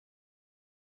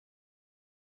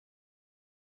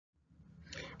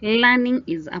Learning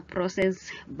is a process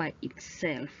by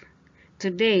itself.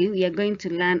 Today we are going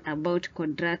to learn about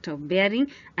quadrantal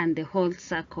bearing and the whole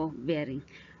circle bearing.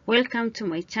 Welcome to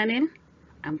my channel.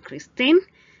 I'm Christine.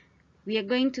 We are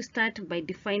going to start by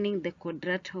defining the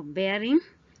quadrantal bearing.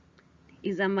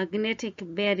 Is a magnetic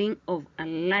bearing of a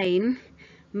line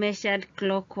measured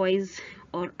clockwise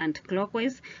or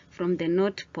anti-clockwise from the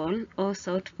north pole or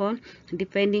south pole,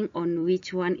 depending on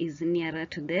which one is nearer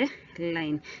to the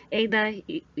line. Either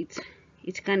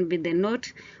it can be the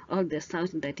north or the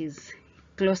south that is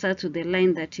closer to the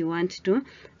line that you want to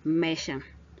measure.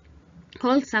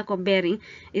 Whole circle bearing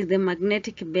is the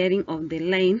magnetic bearing of the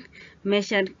line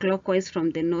measured clockwise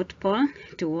from the north pole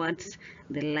towards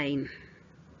the line.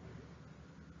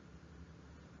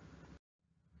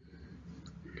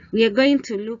 We are going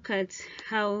to look at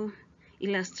how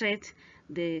illustrate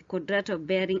the quadrantal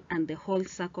bearing and the whole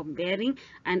circle bearing,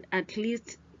 and at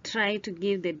least try to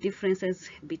give the differences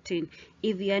between.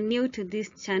 If you are new to this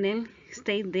channel,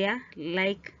 stay there,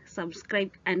 like,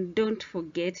 subscribe, and don't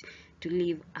forget to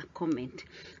leave a comment.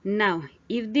 Now,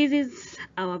 if this is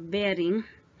our bearing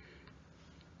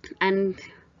and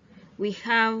we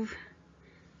have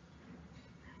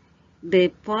the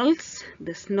poles,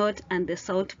 the north and the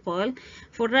south pole,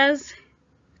 for us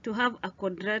to have a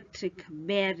quadratic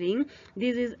bearing,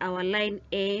 this is our line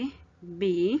A,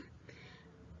 B.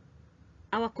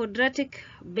 Our quadratic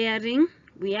bearing,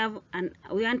 we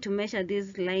want to measure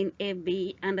this line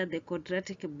AB under the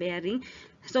quadratic bearing.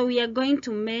 So we are going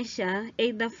to measure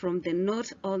either from the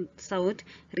north or south,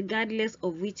 regardless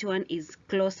of which one is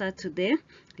closer to the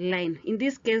line. In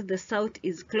this case, the south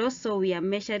is close, so we are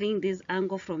measuring this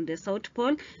angle from the south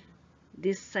pole,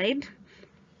 this side.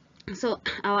 So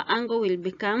our angle will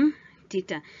become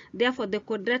theta. Therefore, the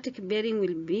quadratic bearing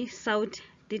will be south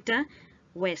theta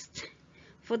west.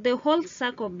 For the whole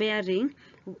circle bearing,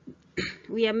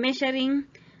 we are measuring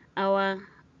our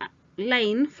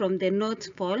line from the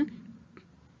north pole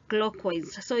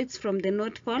clockwise. So it's from the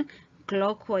north pole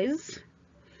clockwise.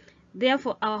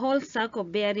 Therefore, our whole circle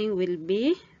bearing will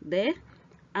be the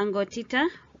angle theta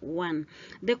 1.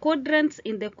 The quadrants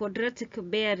in the quadratic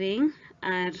bearing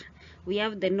are, we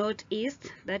have the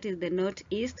northeast, that is the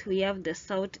northeast, we have the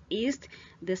southeast,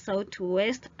 the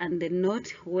southwest, and the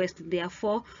northwest. There are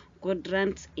 4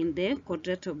 quadrants in the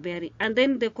quadrantal bearing. And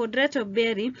then the quadrantal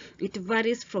bearing, it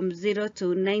varies from 0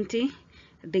 to 90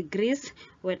 degrees,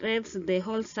 whereas the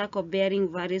whole circle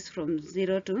bearing varies from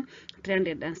 0 to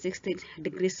 360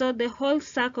 degrees. So the whole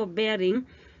circle bearing,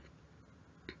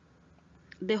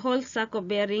 it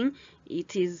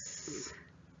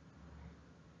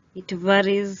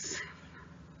varies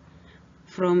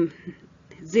from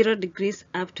 0 degrees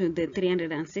up to the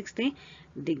 360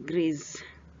 degrees.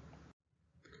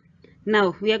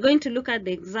 Now we are going to look at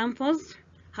the examples,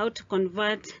 how to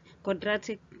convert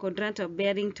quadrantal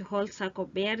bearing to whole circle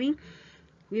bearing.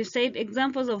 We've said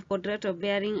examples of quadrantal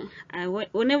bearing are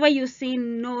whenever you see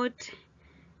north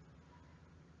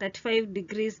 35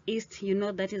 degrees east, you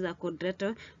know that is a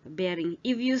quadrantal bearing.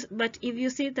 If you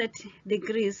see 30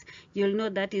 degrees, you'll know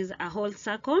that is a whole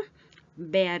circle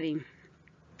bearing.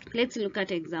 Let's look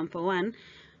at example 1.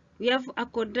 We have a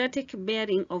quadratic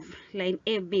bearing of line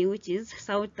AB, which is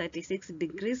south 36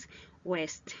 degrees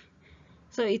west.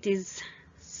 So it is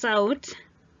south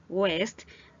west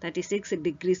 36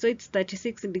 degrees. So it's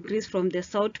 36 degrees from the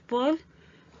south pole.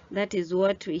 That is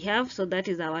what we have. So that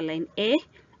is our line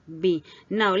AB.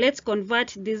 Now let's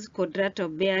convert this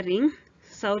quadrantal bearing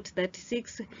south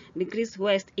 36 degrees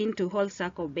west into whole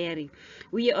circle bearing.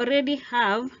 We already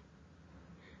have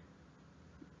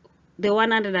the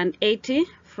 180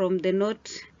 from the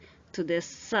north to the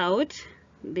south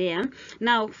there.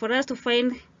 Now for us to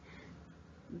find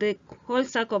the whole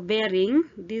circle bearing,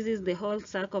 this is the whole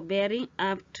circle bearing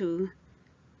up to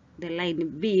the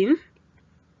line B.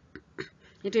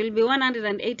 It will be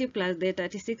 180 plus the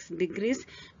 36 degrees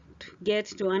to get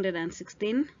to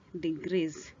 216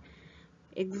 degrees.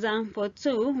 Example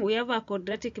 2, we have a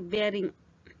quadratic bearing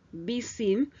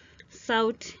BC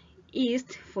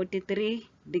southeast 43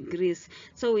 degrees.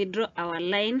 So we draw our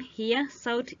line here,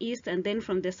 southeast, and then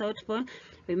from the south pole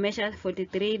we measure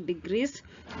 43 degrees.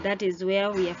 That is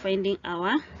where we are finding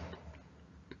our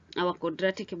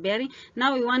quadratic bearing.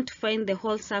 Now we want to find the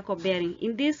whole circle bearing.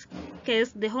 In this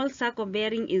case, the whole circle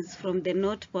bearing is from the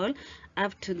north pole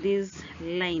up to this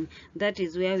line. That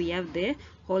is where we have the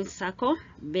whole circle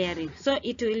bearing. So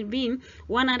it will be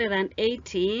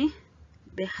 180,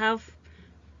 the half,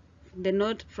 the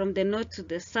north, from the north to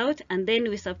the south, and then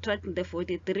we subtract the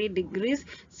 43 degrees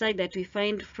such that we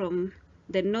find from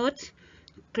the north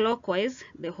clockwise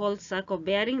the whole circle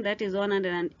bearing, that is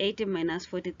 180 minus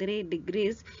 43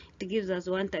 degrees. It gives us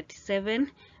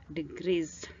 137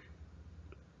 degrees.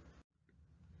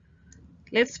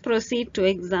 Let's proceed to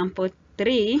example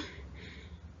 3.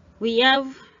 We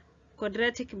have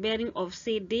quadratic bearing of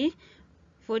CD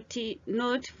 40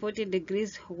 north 40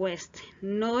 degrees west,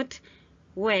 north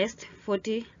west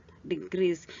 40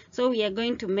 degrees. So we are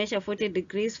going to measure 40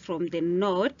 degrees from the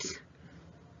north.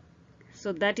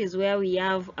 So that is where we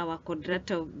have our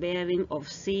quadrantal bearing of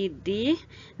CD.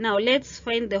 Now let's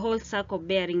find the whole circle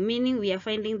bearing, meaning we are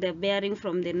finding the bearing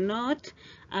from the north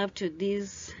up to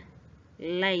this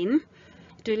line.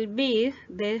 It will be,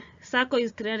 the circle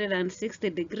is 360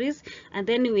 degrees, and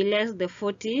then we less the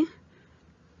 40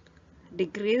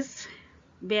 degrees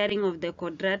bearing of the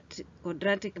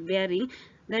quadratic bearing,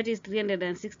 that is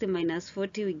 360 minus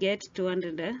 40, we get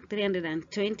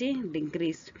 320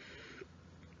 degrees.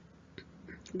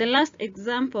 The last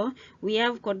example, we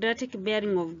have quadratic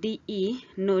bearing of DE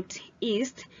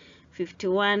northeast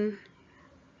 51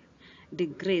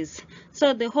 degrees.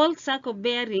 So the whole circle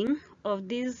bearing of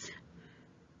this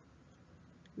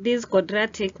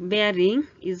quadratic bearing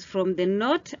is from the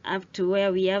north up to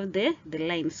where we have the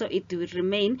line, so it will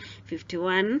remain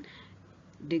 51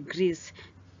 degrees.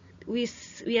 We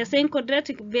are saying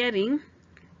quadratic bearing,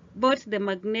 both the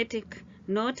magnetic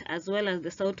north as well as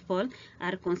the south pole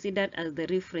are considered as the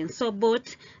reference. So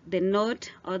both the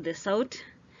north or the south,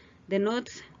 the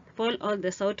north pole or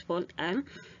the south pole are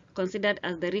considered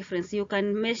as the reference. You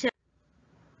can measure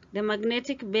the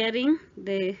magnetic bearing,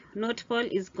 the north pole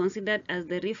is considered as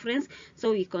the reference,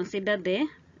 so we consider the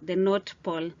north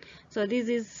pole. So this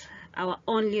is our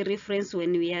only reference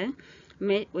when we are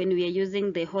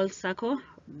using the whole circle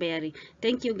bearing.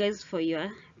 Thank you guys for your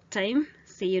time.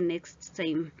 See you next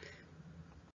time.